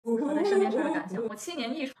在身边事的感想。我七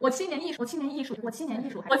年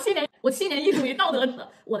艺术与道德者，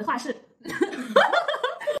我的画室。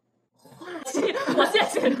我谢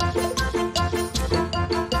谢。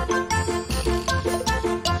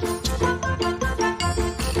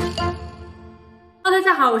大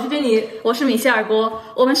家好，我是珍妮，我是米歇尔波，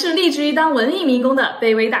我们是立志于当文艺迷宫的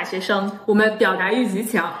卑微大学生，我们表达欲极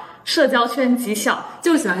强，社交圈极小，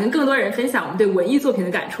就喜欢跟更多人分享我们对文艺作品的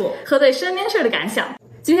感触和对身边事的感想。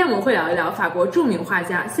今天我们会聊一聊法国著名画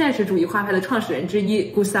家、现实主义画派的创始人之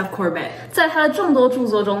一 Gustave Courbet。在他的众多著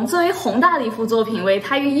作中，最为宏大的一幅作品为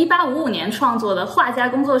他于1855年创作的画家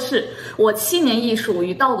工作室《我7年艺术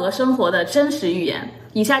与道德生活的真实预言》，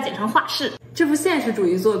以下简称画室。这幅现实主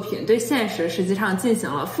义作品对现实实际上进行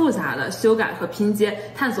了复杂的修改和拼接，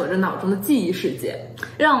探索着脑中的记忆世界。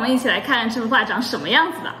让我们一起来看这幅画长什么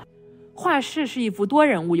样子吧。画室是一幅多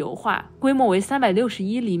人物油画，规模为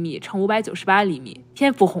361厘米乘598厘米，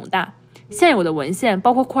篇幅宏大。现有的文献，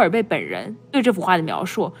包括库尔贝本人对这幅画的描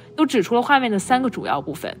述，都指出了画面的3个主要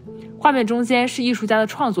部分。画面中间是艺术家的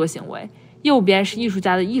创作行为，右边是艺术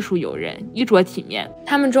家的艺术友人，衣着体面。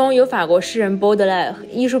他们中有法国诗人波德莱尔、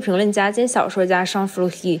艺术评论家兼小说家尚弗鲁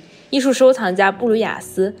希、艺术收藏家布鲁雅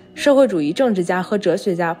斯、社会主义政治家和哲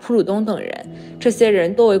学家普鲁东等人。这些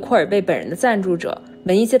人多为库尔贝本人的赞助者、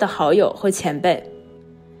文艺界的好友和前辈。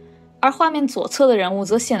而画面左侧的人物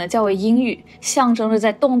则显得较为阴郁，象征着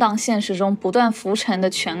在动荡现实中不断浮沉的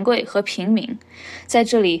权贵和平民。在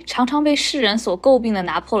这里，常常被世人所诟病的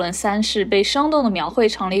拿破仑3世被生动地描绘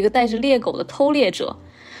成了一个带着猎狗的偷猎者。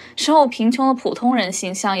身后贫穷的普通人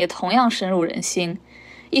形象也同样深入人心。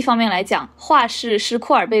一方面来讲，画室是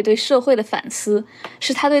库尔贝对社会的反思，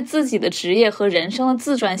是他对自己的职业和人生的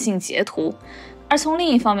自传性截图；而从另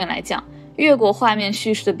一方面来讲，越过画面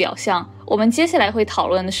叙事的表象，我们接下来会讨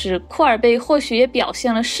论的是，库尔贝或许也表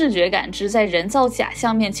现了视觉感知在人造假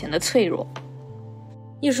象面前的脆弱。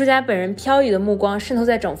艺术家本人飘逸的目光渗透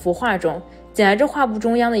在整幅画中，紧挨着画布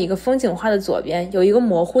中央的一个风景画的左边，有一个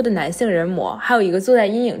模糊的男性人模，还有一个坐在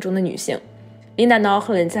阴影中的女性。琳达·瑙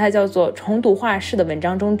赫伦在他叫做《重读画室》的文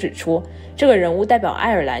章中指出，这个人物代表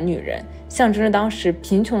爱尔兰女人，象征着当时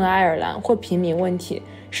贫穷的爱尔兰或贫民问题，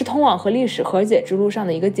是通往和历史和解之路上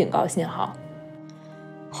的一个警告信号。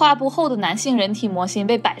画布后的男性人体模型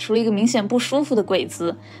被摆出了一个明显不舒服的跪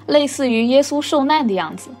姿，类似于耶稣受难的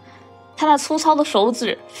样子。他那粗糙的手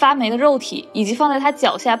指、发霉的肉体，以及放在他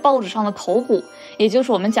脚下报纸上的头骨，也就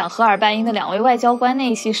是我们讲荷尔半因的2位外交官那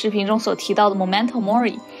一期视频中所提到的 memento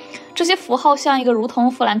mori， 这些符号像一个如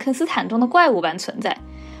同弗兰肯斯坦中的怪物般存在。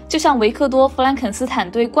就像维克多·弗兰肯斯坦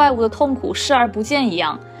对怪物的痛苦视而不见一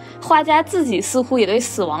样，画家自己似乎也对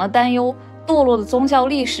死亡的担忧、堕落的宗教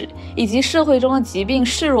历史以及社会中的疾病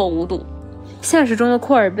视若无睹。现实中的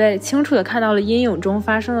库尔贝清楚地看到了阴影中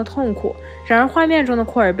发生的痛苦，然而画面中的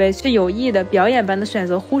库尔贝却有意的表演般的选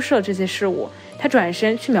择忽视了这些事物，他转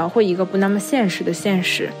身去描绘一个不那么现实的现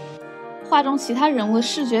实。画中其他人物的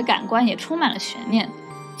视觉感官也充满了悬念，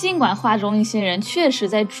尽管画中一些人确实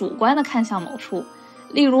在主观地看向某处，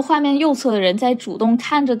例如画面右侧的人在主动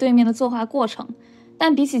看着对面的作画过程，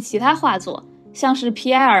但比起其他画作，像是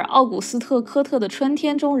皮埃尔·奥古斯特·科特的《春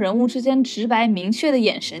天》中人物之间直白明确的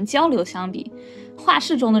眼神交流相比，画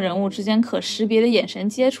室中的人物之间可识别的眼神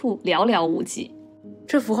接触寥寥无几。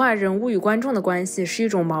这幅画人物与观众的关系是一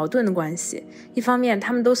种矛盾的关系，一方面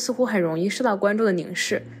他们都似乎很容易受到观众的凝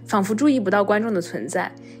视，仿佛注意不到观众的存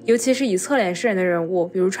在，尤其是以侧脸示人的人物，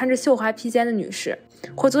比如穿着绣花披肩的女士，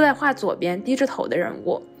或坐在画左边低着头的人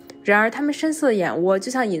物。然而他们深邃的眼窝就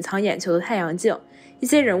像隐藏眼球的太阳镜，一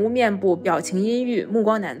些人物面部表情阴郁，目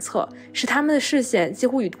光难测，使他们的视线几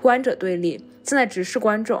乎与观者对立，正在直视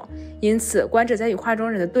观众。因此观者在与画中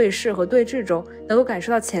人的对视和对峙中，能够感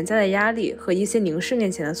受到潜在的压力和一些凝视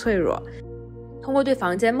面前的脆弱。通过对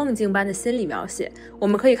房间梦境般的心理描写，我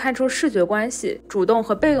们可以看出视觉关系主动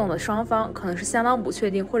和被动的双方可能是相当不确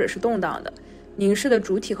定或者是动荡的，凝视的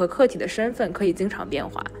主体和客体的身份可以经常变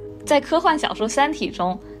化。在科幻小说《三体》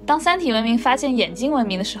中，当三体文明发现眼睛文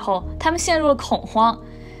明的时候，他们陷入了恐慌。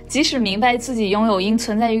即使明白自己拥有应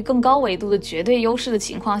存在于更高维度的绝对优势的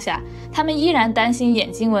情况下，他们依然担心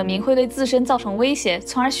眼睛文明会对自身造成威胁，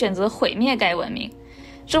从而选择毁灭该文明。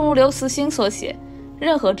正如刘慈欣所写，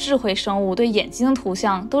任何智慧生物对眼睛的图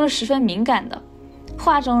像都是十分敏感的。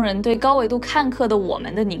画中人对高维度看客的我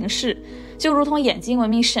们的凝视，就如同眼睛文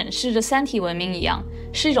明审视着三体文明一样，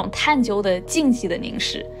是一种探究的禁忌的凝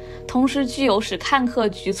视，同时具有使看客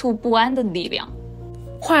局促不安的力量。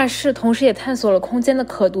画室同时也探索了空间的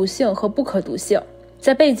可读性和不可读性。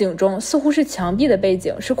在背景中，似乎是墙壁的背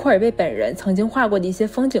景是库尔贝本人曾经画过的一些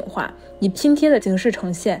风景画，以拼贴的形式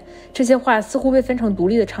呈现。这些画似乎被分成独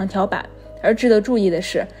立的长条板，而值得注意的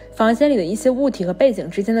是，房间里的一些物体和背景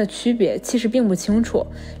之间的区别其实并不清楚，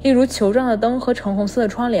例如球状的灯和橙红色的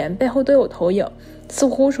窗帘背后都有投影，似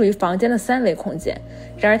乎属于房间的三维空间。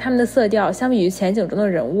然而它们的色调相比于前景中的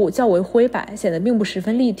人物较为灰白，显得并不十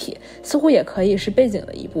分立体，似乎也可以是背景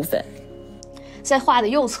的一部分。在画的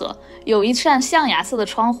右侧，有一扇象牙色的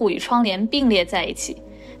窗户与窗帘并列在一起，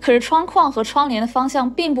可是窗框和窗帘的方向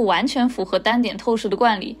并不完全符合单点透视的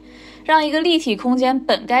惯例，让一个立体空间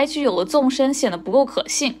本该具有的纵深显得不够可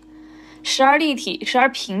信。时而立体，时而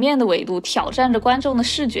平面的维度挑战着观众的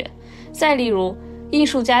视觉。再例如，艺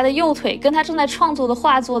术家的右腿跟他正在创作的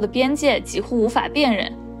画作的边界几乎无法辨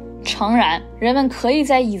认。诚然，人们可以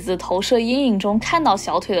在椅子投射阴影中看到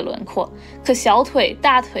小腿的轮廓，可小腿、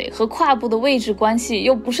大腿和胯部的位置关系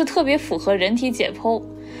又不是特别符合人体解剖。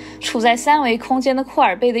处在三维空间的库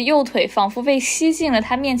尔贝的右腿仿佛被吸进了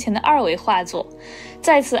他面前的二维画作，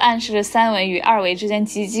再次暗示着三维与二维之间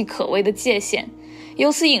岌岌可危的界限。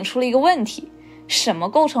由此引出了一个问题：什么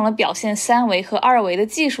构成了表现三维和二维的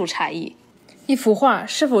技术差异？一幅画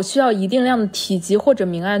是否需要一定量的体积或者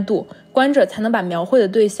明暗度，观者才能把描绘的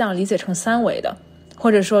对象理解成三维的？或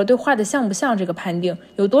者说，对画的像不像这个判定，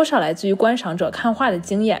有多少来自于观赏者看画的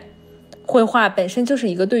经验？绘画本身就是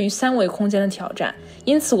一个对于三维空间的挑战，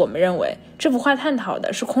因此我们认为这幅画探讨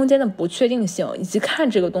的是空间的不确定性以及看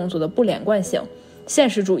这个动作的不连贯性。现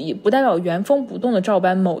实主义不代表原封不动地照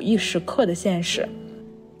搬某一时刻的现实。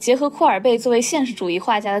结合库尔贝作为现实主义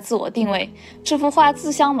画家的自我定位，这幅画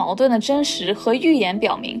自相矛盾的真实和预言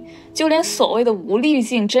表明，就连所谓的无滤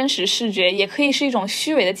镜真实视觉也可以是一种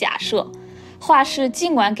虚伪的假设。画室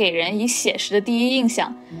尽管给人以写实的第一印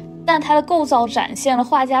象，但它的构造展现了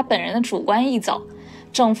画家本人的主观臆造。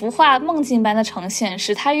整幅画梦境般的呈现，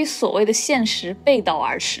使它与所谓的现实背道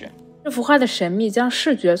而驰。这幅画的神秘将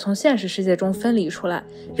视觉从现实世界中分离出来，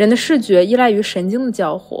人的视觉依赖于神经的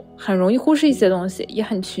交互，很容易忽视一些东西，也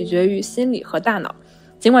很取决于心理和大脑。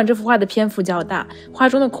尽管这幅画的篇幅较大，画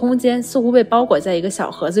中的空间似乎被包裹在一个小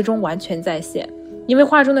盒子中完全再现，因为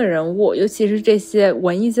画中的人物，尤其是这些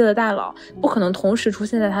文艺界的大佬，不可能同时出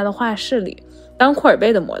现在他的画室里。当库尔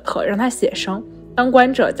贝的模特让他写生，当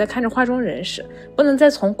观者在看着画中人时，不能再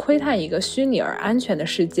从窥探一个虚拟而安全的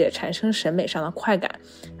世界产生审美上的快感，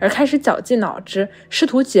而开始绞尽脑汁试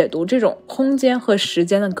图解读这种空间和时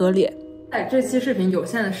间的割裂。在这期视频有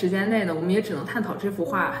限的时间内呢，我们也只能探讨这幅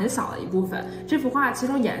画很小的一部分。这幅画其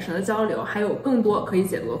中眼神的交流还有更多可以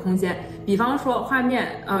解读的空间。比方说画面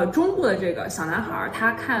中部的这个小男孩，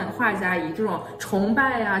他看画家以这种崇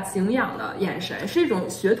拜啊、敬仰的眼神，是一种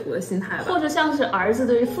学徒的心态吧，或者像是儿子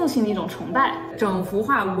对于父亲的一种崇拜。整幅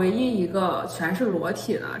画唯一一个全是裸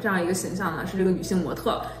体的这样一个形象呢，是这个女性模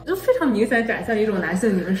特，就非常明显展现了一种男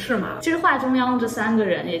性凝视嘛。其实画中央这三个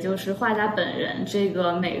人，也就是画家本人、这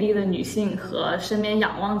个美丽的女性和身边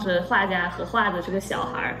仰望着画家和画的这个小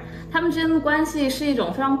孩，他们之间的关系是一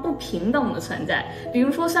种非常不平等的存在。比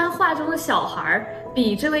如说，虽然画中的小孩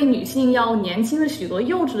比这位女性要年轻的许多、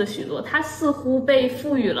幼稚的许多，她似乎被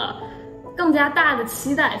赋予了更加大的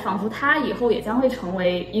期待，仿佛他以后也将会成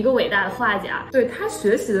为一个伟大的画家。对，他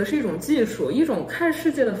学习的是一种技术，一种看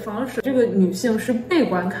世界的方式。这个女性是被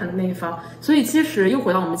观看的那一方，所以其实又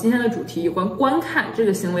回到我们今天的主题，有关观看这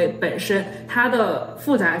个行为本身，它的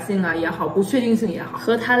复杂性啊也好，不确定性也好，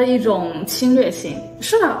和它的一种侵略性。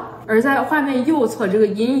是的。而在画面右侧这个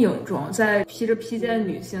阴影中，在披着披肩的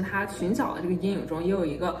女性她裙角的这个阴影中，也有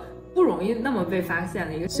一个不容易那么被发现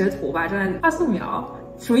的一个学徒吧，正在画素描，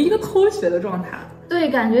属于一个偷学的状态。对，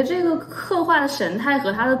感觉这个刻画的神态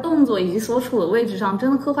和他的动作以及所处的位置上，真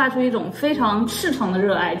的刻画出一种非常赤诚的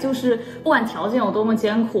热爱，就是不管条件有多么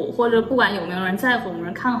艰苦，或者不管有没有人在乎，有没有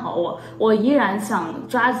人看好我，我依然想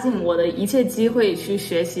抓紧我的一切机会去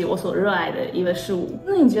学习我所热爱的一个事物。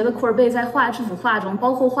那你觉得库尔贝在画这幅画中，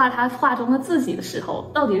包括画他画中的自己的时候，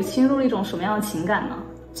到底是侵入了一种什么样的情感呢？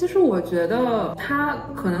其实我觉得他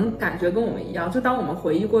可能感觉跟我们一样，就当我们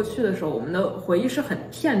回忆过去的时候，我们的回忆是很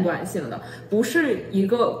片段性的，不是一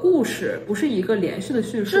个故事，不是一个连续的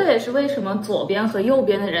叙述。这也是为什么左边和右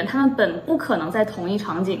边的人，他们本不可能在同一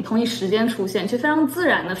场景、同一时间出现，却非常自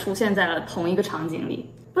然地出现在了同一个场景里。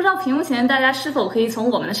不知道屏幕前大家是否可以从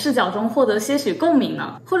我们的视角中获得些许共鸣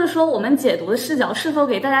呢？或者说我们解读的视角是否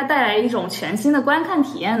给大家带来一种全新的观看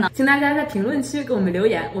体验呢？请大家在评论区给我们留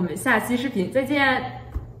言，我们下期视频再见。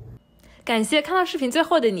感谢看到视频最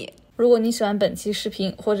后的你。如果你喜欢本期视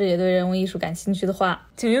频，或者也对人物艺术感兴趣的话，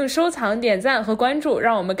请用收藏、点赞和关注，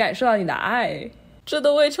让我们感受到你的爱，这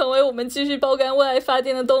都会成为我们继续爆肝为爱发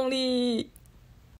电的动力。